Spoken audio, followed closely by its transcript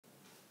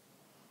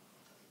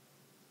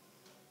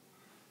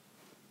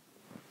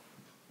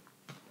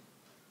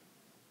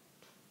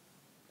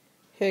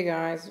Hey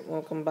guys,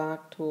 welcome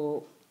back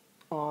to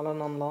All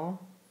in on Law.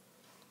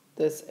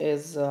 This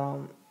is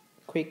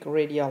quick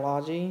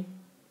radiology,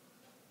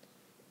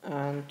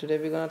 and today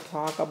we're going to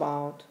talk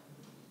about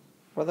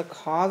what are the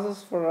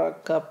causes for a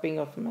cupping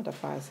of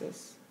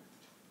metaphysis.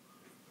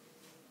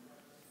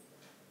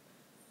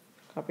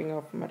 Cupping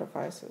of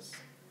metaphysis.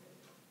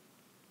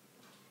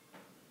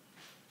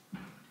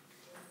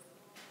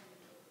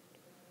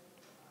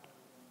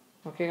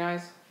 Okay,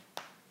 guys.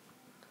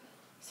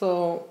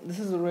 So this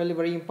is really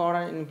very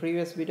important. In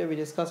previous video we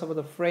discussed about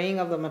the fraying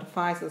of the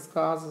metaphysis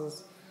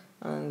causes,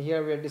 and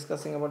here we are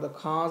discussing about the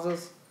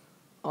causes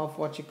of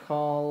what you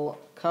call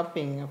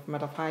cupping of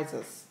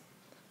metaphysis.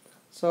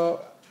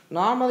 So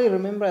normally,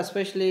 remember,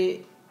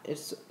 especially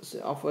it's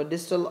of a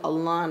distal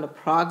ulna and a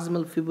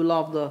proximal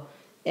fibula of the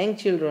young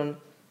children.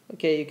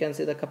 Okay, you can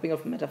see the cupping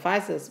of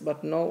metaphysis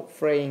but no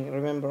fraying,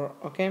 remember.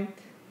 Okay,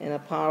 in a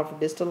part of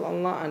distal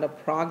ulna and a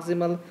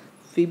proximal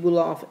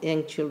fibula of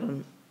young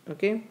children.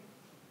 Okay,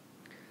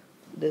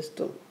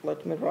 distal,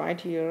 let me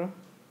write here,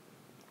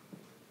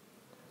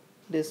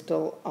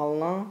 distal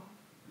ulna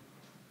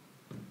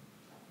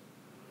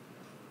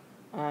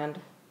and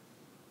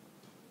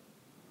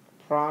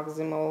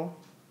proximal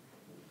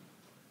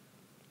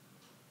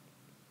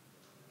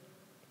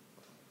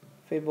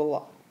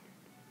fibula.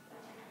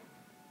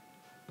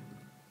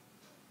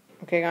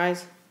 Okay,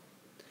 guys,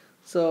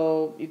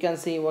 so you can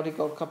see what you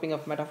call cupping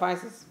of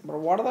metaphysis. But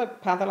what are the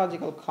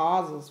pathological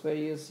causes where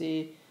you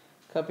see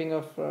cupping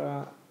of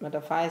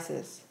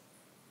metaphysis?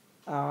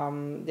 They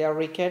are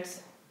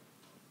rickets.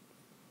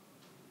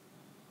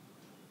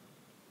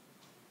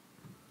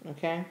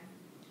 Okay,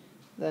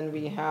 then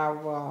we have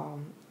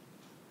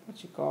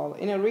what you call,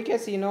 in a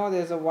rickets,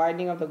 there's a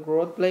widening of the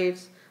growth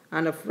plates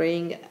and a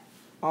fraying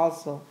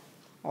also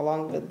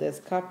along with this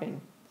cupping.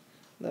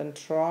 Then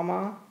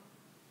trauma.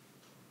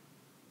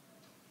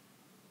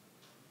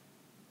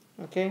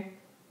 Okay,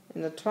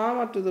 in the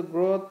trauma to the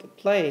growth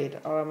plate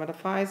or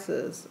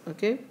metaphysis.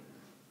 Okay,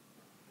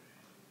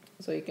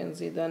 so you can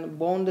see then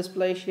bone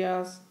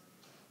dysplasias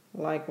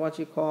like what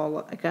you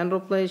call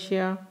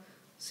achondroplasia,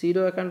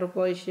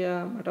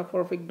 pseudoachondroplasia,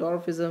 metamorphic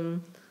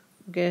dwarfism,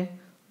 okay,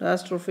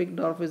 dystrophic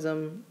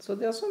dwarfism. So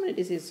there are so many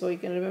diseases, so you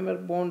can remember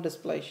bone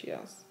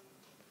dysplasias,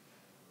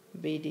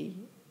 BD.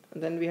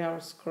 And then we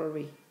have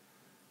scurvy.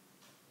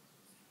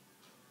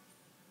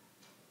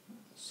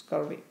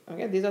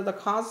 Okay, these are the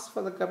causes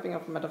for the cupping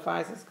of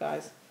metaphysis,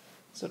 guys.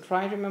 So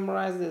try to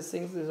memorize these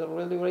things. These are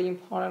really very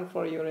important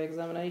for your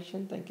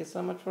examination. Thank you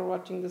so much for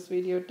watching this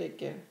video. Take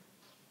care.